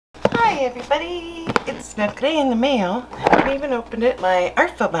Hi everybody! It's snuck today in the mail. I haven't even opened it. My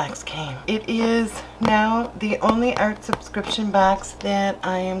Artful Box came. It is now the only art subscription box that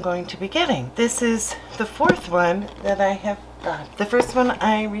I am going to be getting. This is the fourth one that I have got. The first one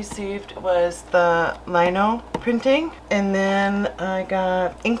I received was the lino printing, and then I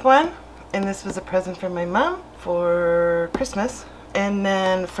got ink one, and this was a present from my mom for Christmas. And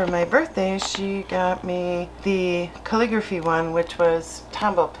then for my birthday, she got me the calligraphy one, which was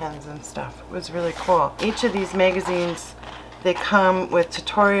Tombow pens and stuff. It was really cool. Each of these magazines, they come with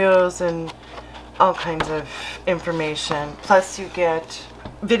tutorials and all kinds of information. Plus you get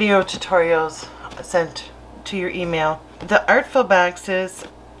video tutorials sent to your email. The Artful Boxes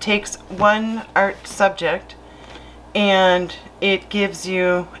takes one art subject and it gives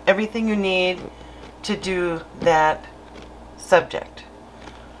you everything you need to do that subject.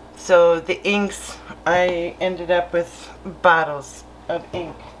 So the inks, I ended up with bottles of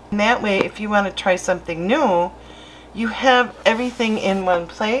ink. And that way, if you want to try something new, you have everything in one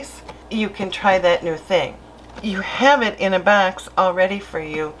place. You can try that new thing. You have it in a box all ready for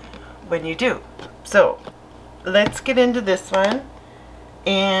you when you do. So let's get into this one.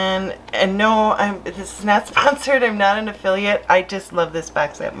 And no, this is not sponsored. I'm not an affiliate. I just love this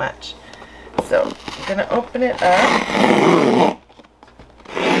box that much. So I'm going to open it up,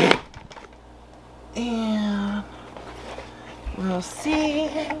 and we'll see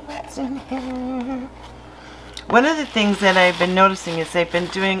what's in here. One of the things that I've been noticing is they've been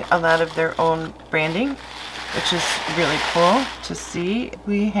doing a lot of their own branding, which is really cool to see.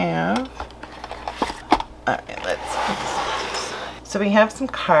 We have, alright, let's put this on the side. So we have some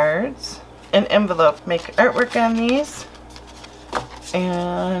cards, an envelope. Make artwork on these,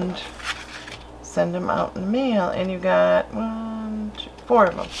 and send them out in the mail, and you got 4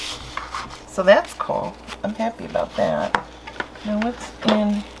 of them. So that's cool. I'm happy about that. Now what's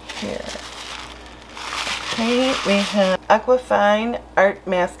in here? Okay, we have Aquafine Art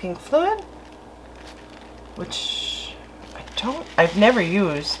Masking Fluid, which I've never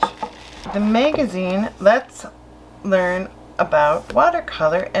used. The magazine, Let's Learn About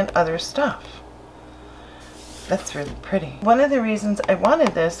Watercolor and Other Stuff. That's really pretty. One of the reasons I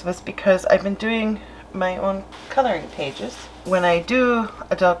wanted this was because I've been doing my own coloring pages. When I do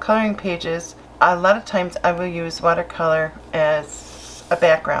adult coloring pages, a lot of times I will use watercolor as a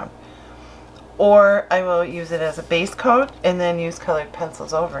background. Or I will use it as a base coat and then use colored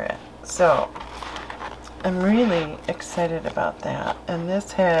pencils over it. So I'm really excited about that. And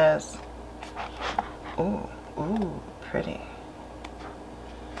this has, ooh, pretty.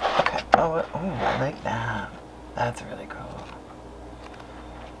 Okay, oh, I like that. That's really cool.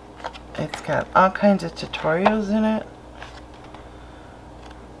 It's got all kinds of tutorials in it.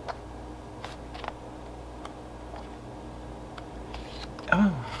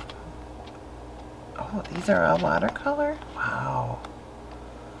 Oh, these are all watercolor? Wow.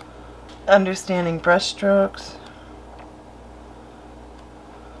 Understanding brush strokes.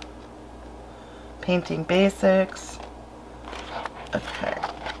 Painting basics. Okay.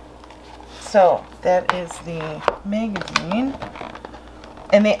 So that is the magazine,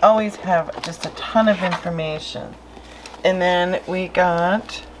 and they always have just a ton of information. And then we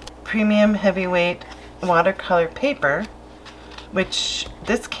got premium heavyweight watercolor paper, which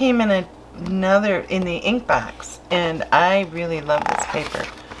this came in another in the ink box, and I really love this paper.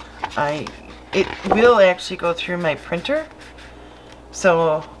 It will actually go through my printer,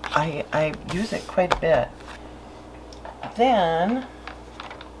 so I use it quite a bit. Then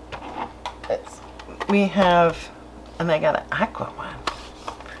we have, and I got an aqua one.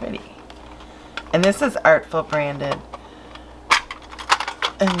 Pretty. And this is Artful branded.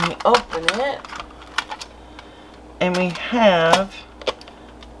 And we open it, and we have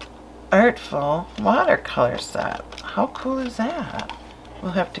Artful watercolor set. How cool is that?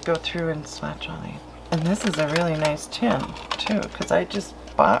 We'll have to go through and swatch all these. And this is a really nice tin too, because I just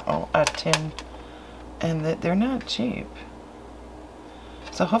bought a tin, and they're not cheap.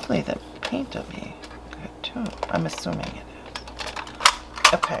 So hopefully the paint will be good too. I'm assuming it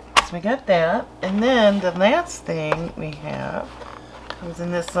is. Okay, so we got that. And then the last thing we have comes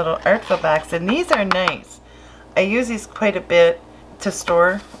in this little Artful box. And these are nice. I use these quite a bit to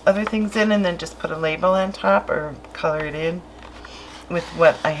store other things in, and then just put a label on top or color it in with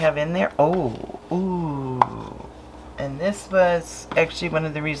what I have in there. Oh, ooh. And this was actually one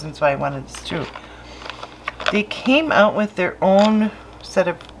of the reasons why I wanted this too. They came out with their own set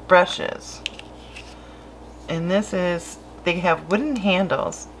of brushes, and this is, they have wooden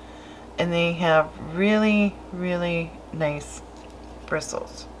handles, and they have really nice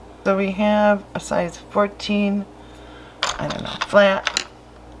bristles. So we have a size 14, I don't know, flat,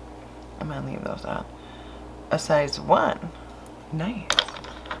 I'm gonna leave those on. A size 1. Nice.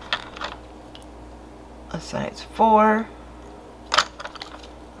 A size 4.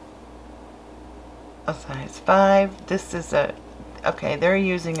 A size 5. This is a, okay, they're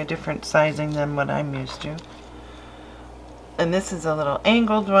using a different sizing than what I'm used to. And this is a little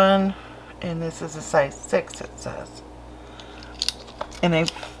angled one, and this is a size 6, it says.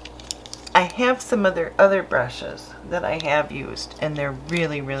 And I have some other brushes that I have used, and they're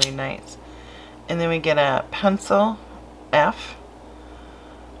really, really nice. And then we get a pencil F,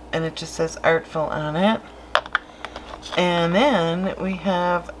 and it just says Artful on it. And then we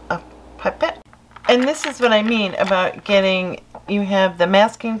have a pipette. And this is what I mean about getting, you have the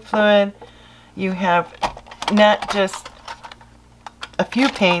masking fluid, you have not just a few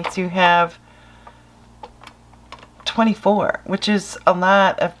paints, you have 24, which is a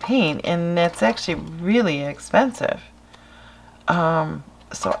lot of paint, and that's actually really expensive.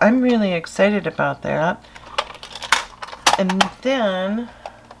 So I'm really excited about that. And then,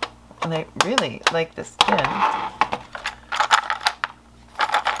 and I really like this tin.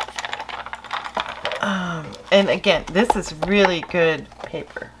 And again, this is really good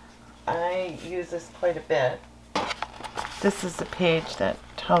paper. I use this quite a bit. This is the page that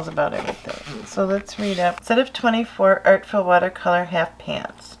tells about everything. So let's read up. Set of 24 Artful watercolor half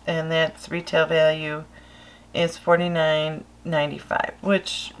pants, and that's retail value is $49.95,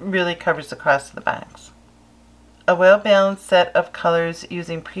 which really covers the cost of the box. A well-balanced set of colors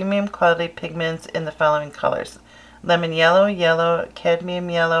using premium quality pigments in the following colors: lemon yellow, yellow, cadmium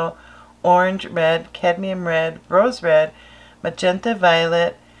yellow, orange, red, cadmium red, rose red, magenta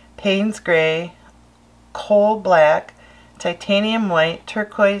violet, Payne's gray, coal black, titanium white,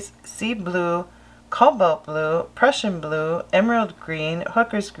 turquoise, sea blue, cobalt blue, Prussian blue, emerald green,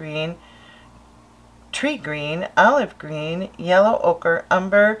 hooker's green, tree green, olive green, yellow ochre,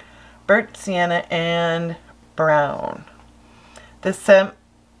 umber, burnt sienna, and brown. The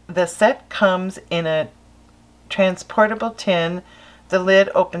set comes in a transportable tin. The lid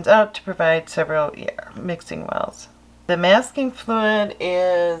opens out to provide several mixing wells. The masking fluid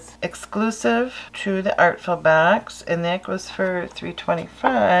is exclusive to the Artful box, and that goes for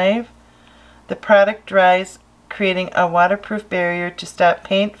 $3.25. The product dries, creating a waterproof barrier to stop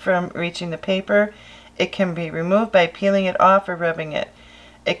paint from reaching the paper. It can be removed by peeling it off or rubbing it.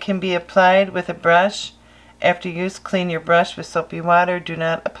 It can be applied with a brush. After use, clean your brush with soapy water. Do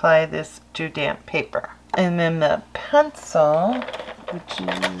not apply this to damp paper. And then the pencil, which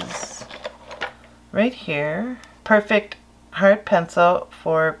is right here. Perfect hard pencil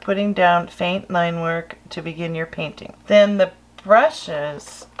for putting down faint line work to begin your painting. Then the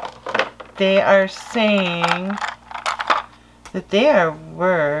brushes, they are saying that they are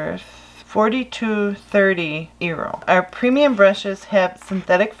worth €42.30. Our premium brushes have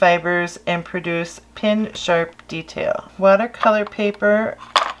synthetic fibers and produce pin sharp detail. Watercolor paper,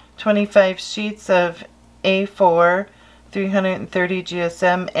 25 sheets of A4, 330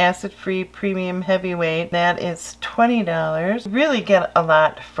 GSM, acid-free premium heavyweight. That is $20. Really get a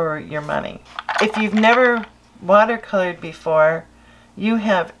lot for your money. If you've never watercolored before, you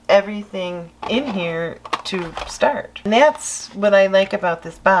have everything in here to start. And that's what I like about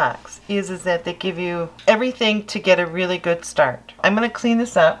this box, is that they give you everything to get a really good start. I'm going to clean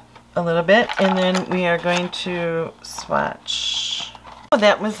this up a little bit, and then we are going to swatch. Oh,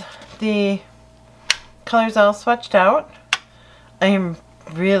 that was the colors all swatched out. I am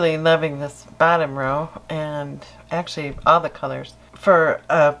really loving this bottom row, and actually all the colors. For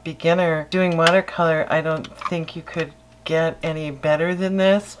a beginner doing watercolor, I don't think you could get any better than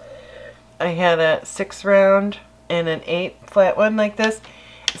this. I had a 6 round and an 8 flat one like this,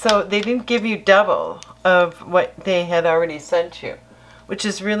 so they didn't give you double of what they had already sent you, which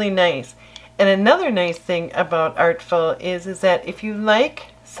is really nice. And another nice thing about Artful is that if you like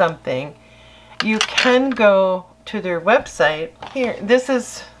something, you can go to their website. Here, this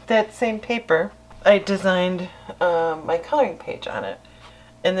is that same paper. I designed my coloring page on it,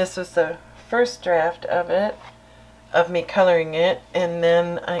 and this was the first draft of it, of me coloring it, and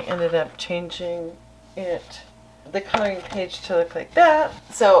then I ended up changing it, the coloring page, to look like that.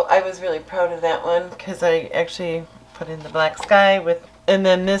 So I was really proud of that one, because I actually put in the black sky with, and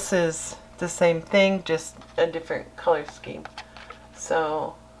then this is the same thing, just a different color scheme.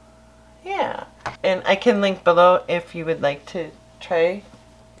 So yeah, and I can link below if you would like to try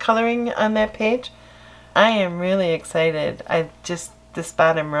coloring on that page. I am really excited. This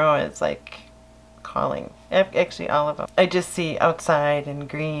bottom row is like calling. Actually, all of them. I just see outside and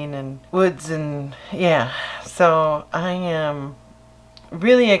green and woods, and yeah. So I am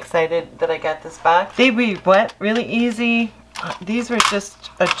really excited that I got this box. They re-wet really easy. These were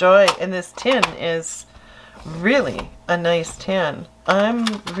just a joy, and this tin is really a nice tin. I'm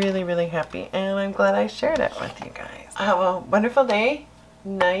really, really happy, and I'm glad I shared it with you guys. Have a wonderful day,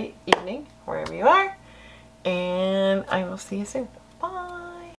 night, evening, wherever you are, and I will see you soon.